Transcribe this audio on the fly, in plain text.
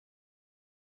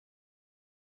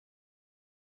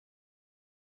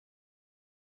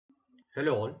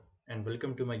Hello all and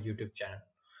welcome to my YouTube channel.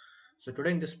 So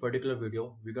today in this particular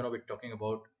video, we're going to be talking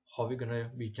about how we're going to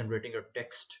be generating a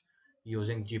text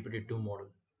using GPT-2 model.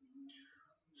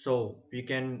 So we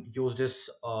can use this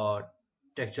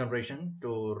text generation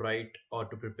to write or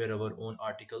to prepare our own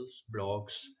articles,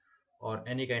 blogs, or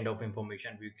any kind of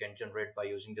information we can generate by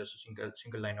using just a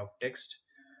single line of text.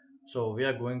 So we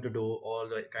are going to do all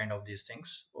the kind of these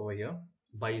things over here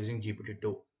by using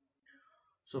GPT-2.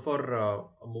 So for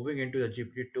moving into the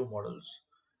GPT-2 models,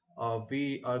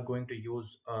 we are going to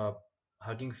use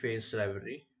Hugging Face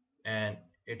library, and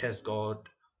it has got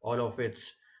all of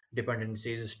its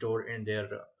dependencies stored in their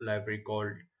library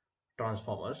called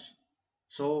transformers.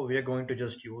 So we are going to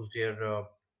just use their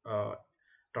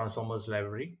transformers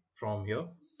library from here,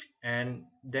 and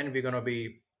then we're going to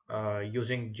be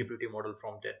using GPT model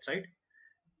from that side,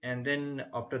 and then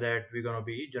after that we're going to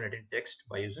be generating text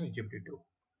by using GPT-2.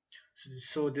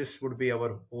 So this would be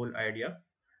our whole idea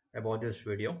about this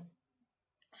video.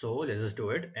 So let's just do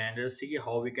it and let's see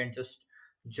how we can just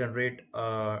generate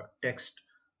text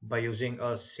by using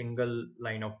a single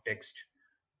line of text,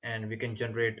 and we can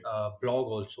generate a blog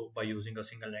also by using a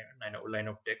single line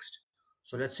of text.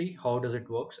 So let's see how does it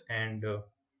works, and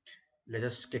let's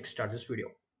just kickstart this video.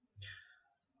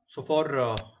 So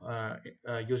for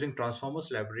using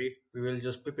transformers library, we will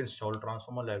just pip install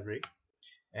transformer library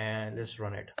and let's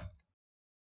run it.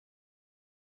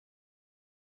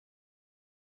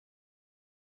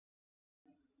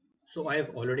 So I have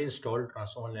already installed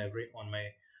transformer library on my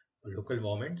local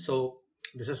environment. So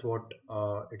this is what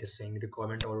it is saying,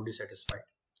 requirement already satisfied.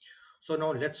 So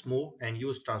now let's move and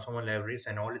use transformer libraries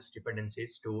and all its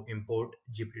dependencies to import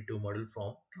GPT-2 model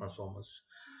from transformers.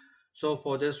 So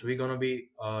for this, we're going to be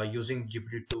using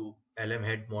GPT-2 LM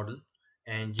head model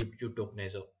and GPT-2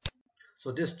 tokenizer.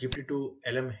 So this GPT-2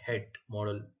 LM head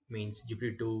model means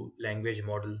GPT-2 language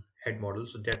model head model.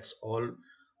 So that's all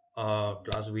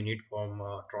class we need from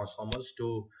transformers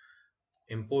to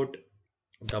import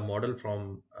the model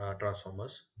from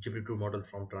transformers, GPT-2 model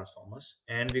from transformers,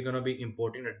 and we're going to be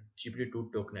importing a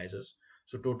GPT-2 tokenizers.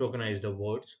 So to tokenize the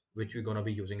words which we're going to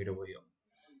be using it over here.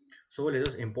 So let's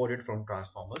just import it from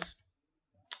transformers.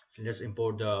 So let's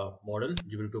import the model,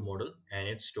 GPT-2 model and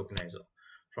its tokenizer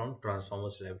from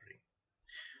transformers library.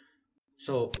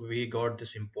 So we got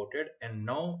this imported, and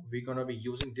now we're going to be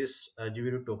using this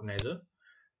GPT-2 tokenizer,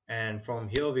 and from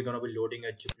here we're going to be loading a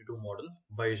GPT-2 model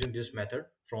by using this method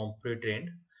from pre-trained,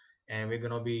 and we're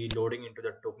going to be loading into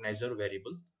the tokenizer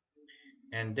variable,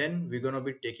 and then we're going to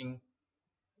be taking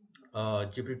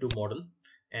GPT-2 model,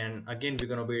 and again we're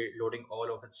going to be loading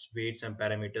all of its weights and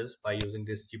parameters by using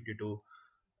this GPT-2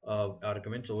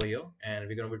 arguments over here, and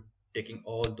we're going to be taking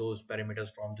all those parameters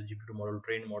from the GPT-2 model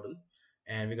trained model,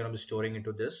 and we're going to be storing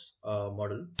into this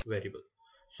model variable.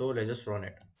 So let's just run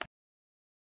it.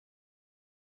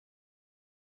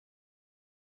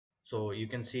 So you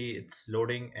can see it's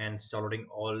loading and it's downloading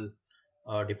all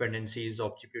dependencies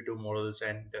of GPT-2 models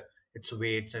and its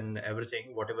weights and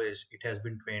everything, whatever is it has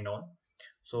been trained on.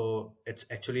 So it's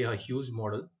actually a huge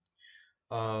model.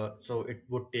 So it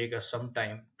would take us some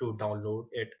time to download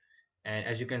it. And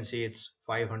as you can see, it's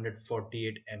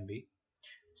 548 MB.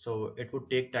 So it would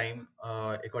take time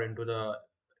according to the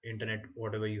internet,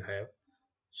 whatever you have.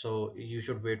 So you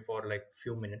should wait for like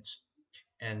few minutes,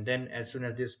 and then as soon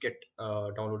as this get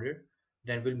downloaded,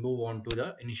 then we'll move on to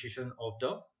the initiation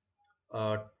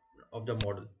uh, of the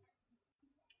model.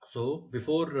 So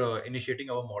before initiating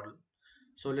our model,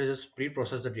 so let's just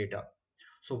pre-process the data.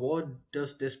 So what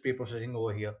does this pre-processing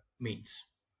over here means?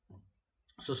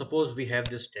 So suppose we have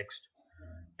this text,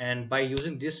 and by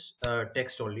using this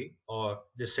text only or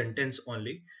this sentence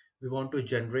only, we want to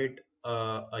generate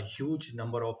a huge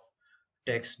number of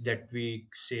text that we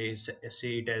say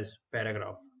it as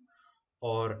paragraph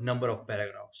or number of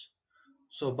paragraphs.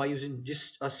 So by using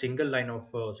just a single line of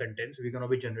sentence, we're going to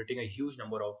be generating a huge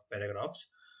number of paragraphs.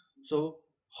 So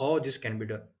how this can be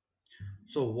done?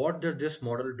 So what does this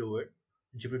model do? It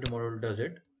GPT model does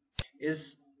it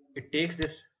is it takes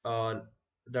this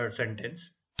the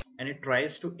sentence and it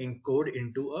tries to encode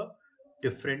into a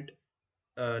different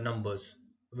numbers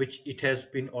which it has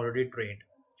been already trained.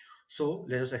 So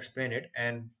let us explain it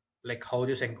and like how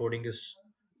this encoding is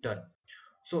done.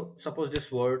 So suppose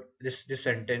this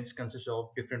sentence consists of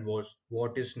different words.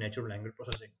 What is natural language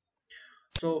processing?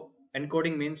 So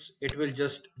encoding means it will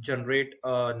just generate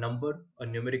a number, a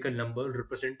numerical number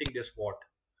representing this what.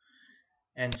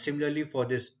 And similarly for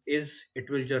this is, it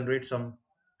will generate some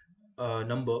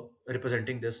number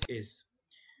representing this is.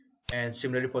 And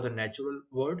similarly for the natural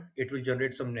word, it will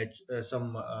generate some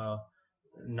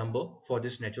number for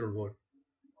this natural word.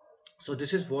 So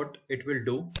this is what it will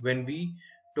do when we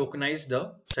tokenize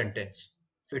the sentence.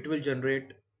 It will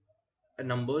generate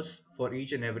numbers for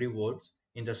each and every words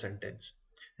in the sentence,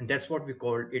 and that's what we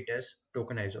call it as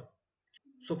tokenizer.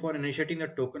 So for initiating the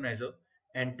tokenizer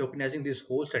and tokenizing this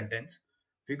whole sentence,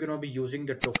 we're going to be using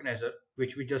the tokenizer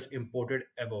which we just imported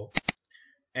above,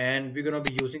 and we're going to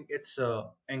be using its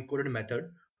encoded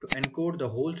method to encode the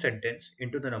whole sentence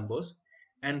into the numbers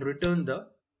and return the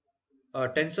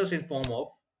tensors in form of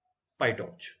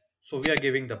PyTorch. So we are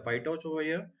giving the PyTorch over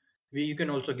here. You can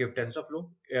also give TensorFlow.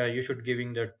 You should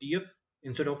giving the TF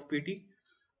instead of PT,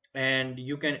 and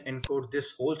you can encode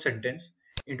this whole sentence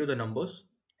into the numbers,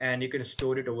 and you can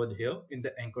store it over here in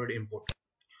the encoded input.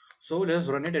 So let's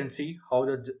run it and see how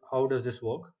does this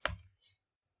work,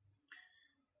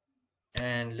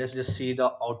 and let's just see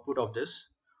the output of this.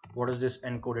 What is this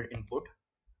encoded input?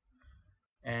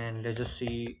 And let's just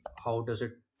see how does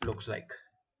it looks like.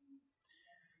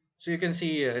 So you can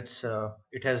see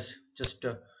it has just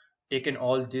taken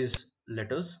all these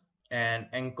letters and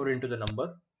anchored into the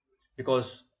number,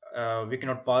 because we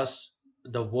cannot pass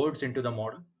the words into the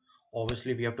model.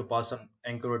 Obviously, we have to pass some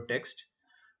anchored text.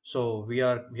 So we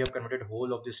have converted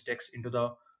whole of this text into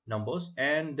the numbers,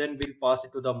 and then we'll pass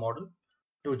it to the model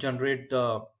to generate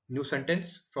the new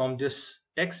sentence from this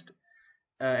text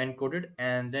encoded,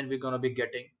 and then we're gonna be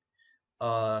getting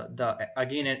the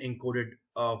again an encoded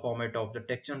format of the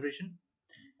text generation,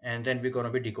 and then we're going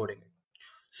to be decoding it.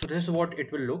 So this is what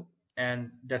it will look,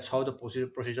 and that's how the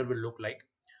procedure will look like.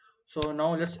 So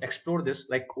now let's explore this,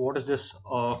 like what is this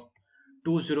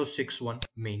 2061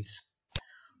 means.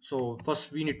 So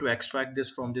first we need to extract this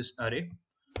from this array.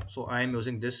 So I am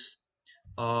using this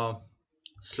uh,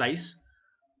 slice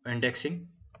indexing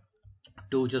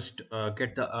to just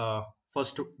get the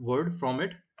first word from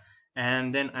it,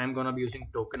 and then I'm gonna be using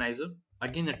tokenizer,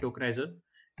 again a tokenizer,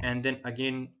 and then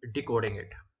again decoding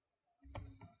it.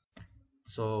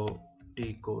 So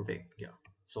decoding, yeah,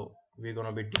 so we're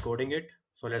gonna be decoding it.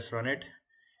 So let's run it.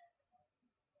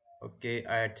 Okay,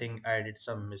 I think I did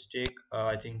some mistake.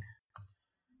 I think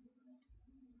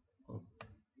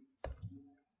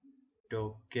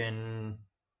token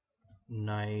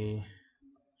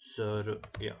sir,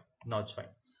 yeah, now it's fine.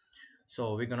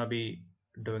 So we're gonna be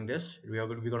doing this. We're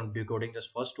gonna be decoding this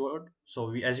first word. So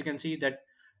we, as you can see, that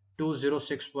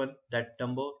 2061, that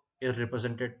number is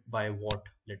represented by what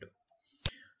letter.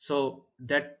 So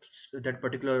that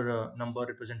particular number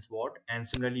represents what, and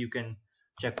similarly you can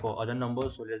check for other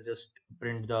numbers. So let's just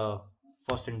print the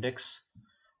first index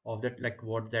of that, like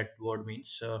what that word means.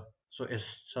 So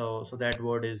that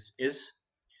word is,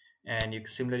 and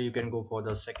similarly you can go for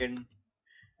the second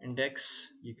index.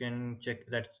 You can check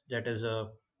that that is a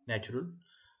natural.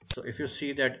 So if you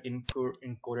see that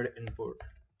encoded input,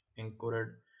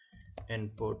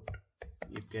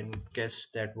 you can guess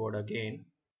that word again.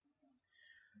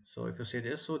 So if you see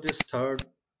this, so this third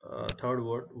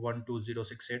word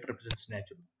 12068 represents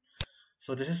natural.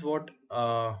 So this is what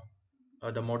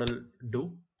the model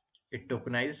do. It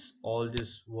tokenize all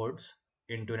these words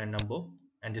into a number,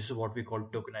 and this is what we call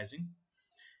tokenizing.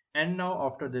 And now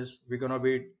after this, we're gonna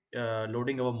be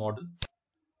loading our model,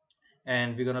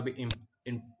 and we're gonna be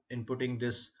inputting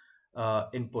this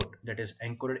input, that is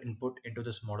encoded input, into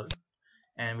this model,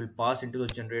 and we'll pass into the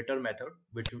generator method,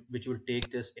 which will take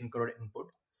this encoded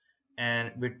input,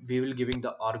 and we will giving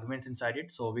the arguments inside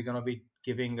it. So we're gonna be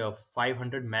giving a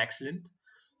 500 max length.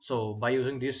 So by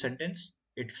using this sentence,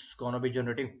 it's gonna be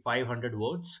generating 500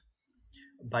 words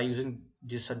by using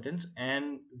this sentence,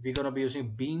 and we're gonna be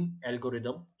using beam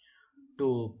algorithm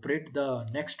to print the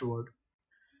next word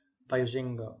by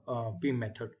using beam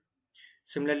method.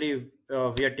 Similarly,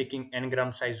 we are taking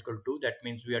n-gram size equal to, that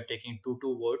means we are taking two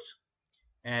words,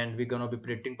 and we're gonna be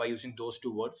predicting by using those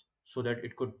two words so that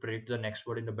it could predict the next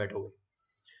word in a better way.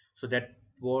 So that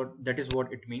is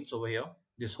what it means over here,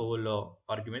 this whole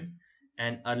argument.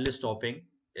 And early stopping,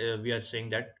 we are saying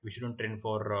that we shouldn't train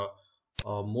for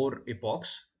more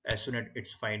epochs as soon as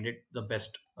it's find it the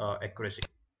best accuracy.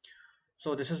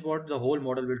 So this is what the whole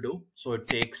model will do. So it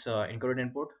takes encoded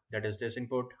input, that is this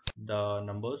input, the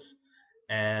numbers,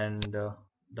 and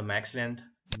the max length,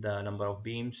 the number of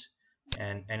beams,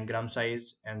 and n-gram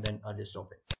size, and then early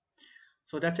stopping.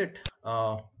 So that's it.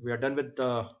 We are done with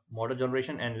the model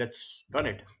generation, and let's run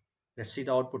it. Let's see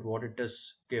the output, what it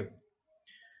does give.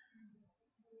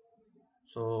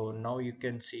 So now you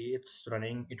can see it's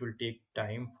running. It will take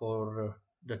time for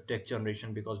the text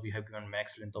generation because we have given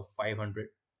max length of 500.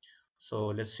 So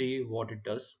let's see what it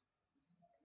does.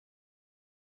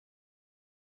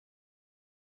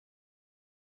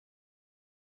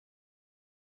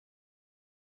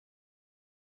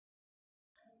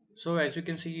 So as you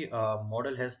can see,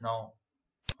 model has now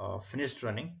finished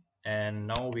running, and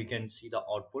now we can see the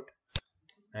output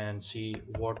and see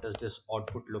what does this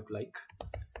output look like.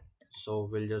 So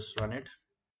we'll just run it.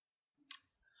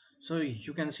 So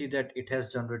you can see that it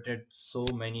has generated so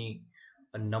many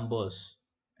numbers.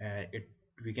 It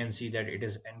We can see that it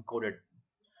is encoded.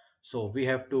 So we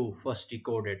have to first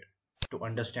decode it to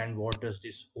understand what does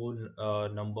this whole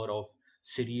number of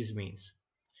series means.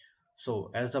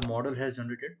 So as the model has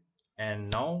generated,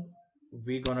 and now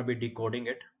we're gonna be decoding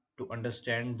it to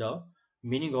understand the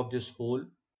meaning of this whole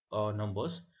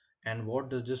numbers and what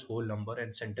does this whole number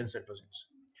and sentence represents.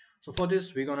 So for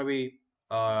this, we're gonna be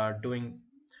doing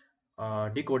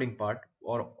decoding part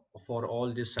or for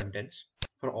all this sentence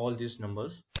for all these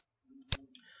numbers.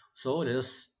 So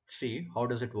let's see how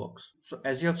does it works. So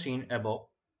as you have seen above,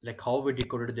 like how we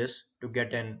decoded this to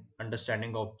get an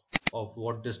understanding of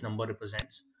what this number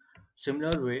represents.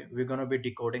 Similar way, we're gonna be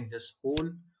decoding this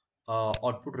whole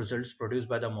output results produced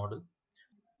by the model.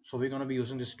 So we're gonna be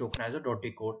using this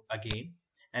tokenizer.decode again,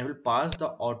 and we'll pass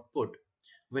the output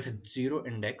with zero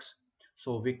index,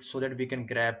 so that we can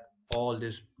grab all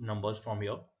these numbers from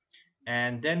here,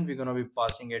 and then we're gonna be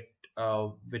passing it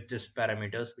with this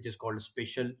parameters which is called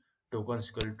special token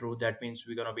equal true. That means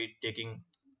we're gonna be taking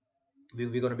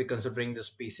we're gonna be considering the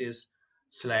species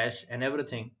slash and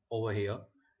everything over here,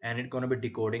 and it's gonna be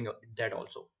decoding that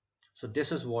also. So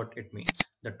this is what it means.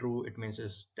 The true it means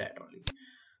is that only.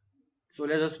 So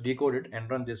let us decode it and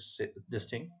run this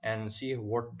thing and see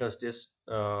what does this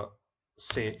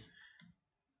say.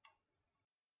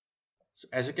 So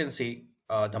as you can see,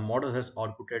 the model has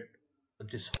outputted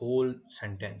this whole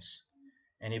sentence,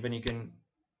 and even you can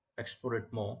explore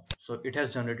it more. So it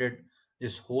has generated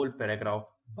this whole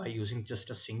paragraph by using just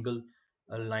a single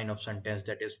line of sentence,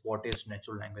 that is what is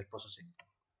natural language processing.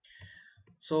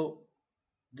 So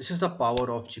this is the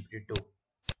power of GPT-2,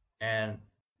 and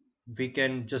we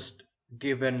can just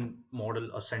give an model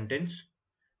a sentence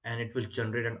and it will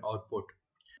generate an output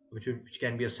which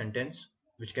can be a sentence,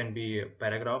 which can be a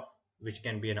paragraph, which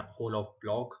can be a whole of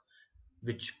blog,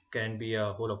 which can be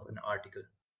a whole of an article.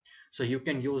 So you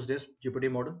can use this GPT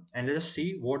model, and let's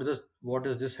see what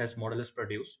does this has model is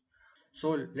produced.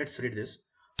 So let's read this.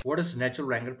 What is natural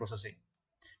language processing?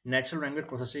 Natural language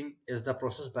processing is the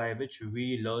process by which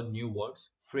we learn new words,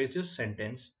 phrases,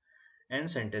 sentences.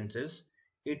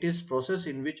 It is process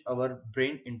in which our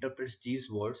brain interprets these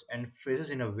words and phrases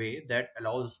in a way that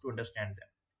allows us to understand them.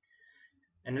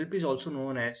 NLP is also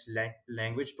known as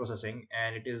language processing,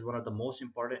 and it is one of the most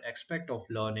important aspects of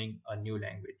learning a new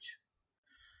language.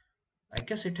 I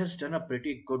guess it has done a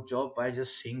pretty good job by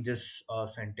just seeing this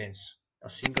sentence, a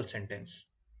single sentence.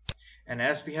 And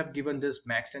as we have given this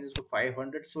max length is to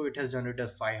 500, so it has generated a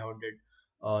 500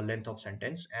 length of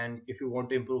sentence. And if you want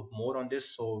to improve more on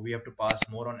this, so we have to pass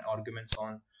more on arguments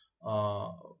on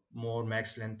uh, more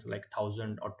max length like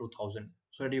 1000 or 2000,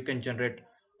 so that you can generate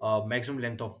maximum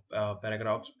length of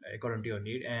paragraphs according to your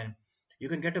need, and you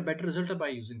can get a better result by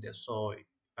using this. So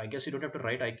I guess you don't have to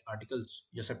write articles,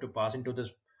 you just have to pass into this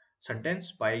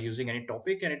sentence by using any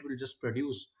topic, and it will just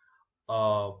produce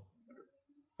uh,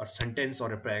 a sentence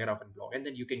or a paragraph in blog, and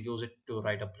then you can use it to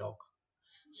write a blog.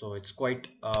 So it's quite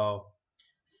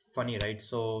funny, right?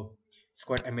 So it's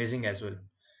quite amazing as well.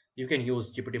 You can use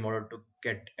GPT model to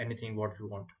get anything what you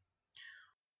want.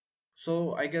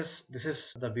 So I guess this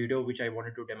is the video which I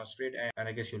wanted to demonstrate, and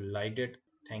I guess you liked it.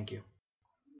 Thank you.